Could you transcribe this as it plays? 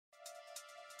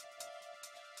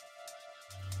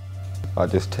I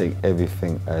just take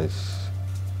everything as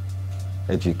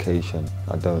education.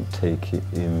 I don't take it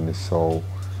in the soul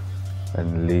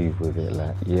and leave with it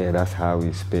like, yeah, that's how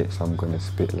he spits, I'm gonna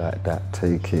spit like that,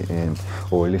 take it in.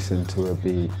 Or listen to a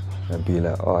beat and be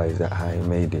like, oh, is that how he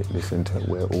made it? Listen to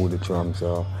where all the drums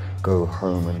are, go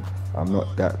home, and I'm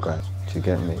not that guy, do you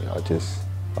get me?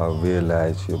 I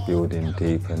realise you're building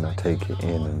deep and I take it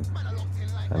in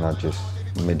and I just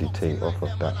meditate off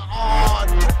of that.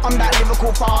 I'm that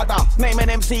lyrical father, name an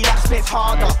MC that spits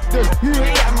harder than me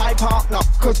and my partner,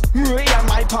 cause me and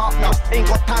my partner ain't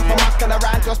got time for masking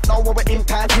around, just know what we're in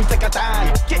time to take a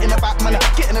down. Get in the back, man,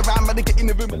 getting around, man, get in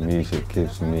the room. The music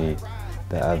gives me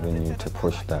the avenue to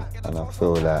push that, and I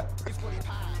feel like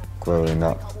growing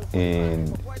up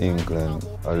in England,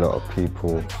 a lot of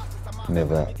people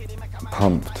never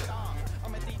pumped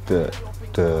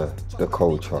the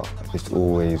culture. It's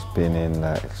always been in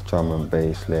like drum and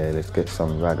bass layer, let's get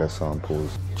some ragga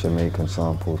samples, Jamaican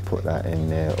samples, put that in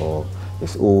there, or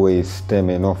it's always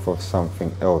stemming off of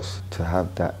something else. To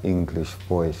have that English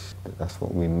voice, that's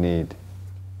what we need.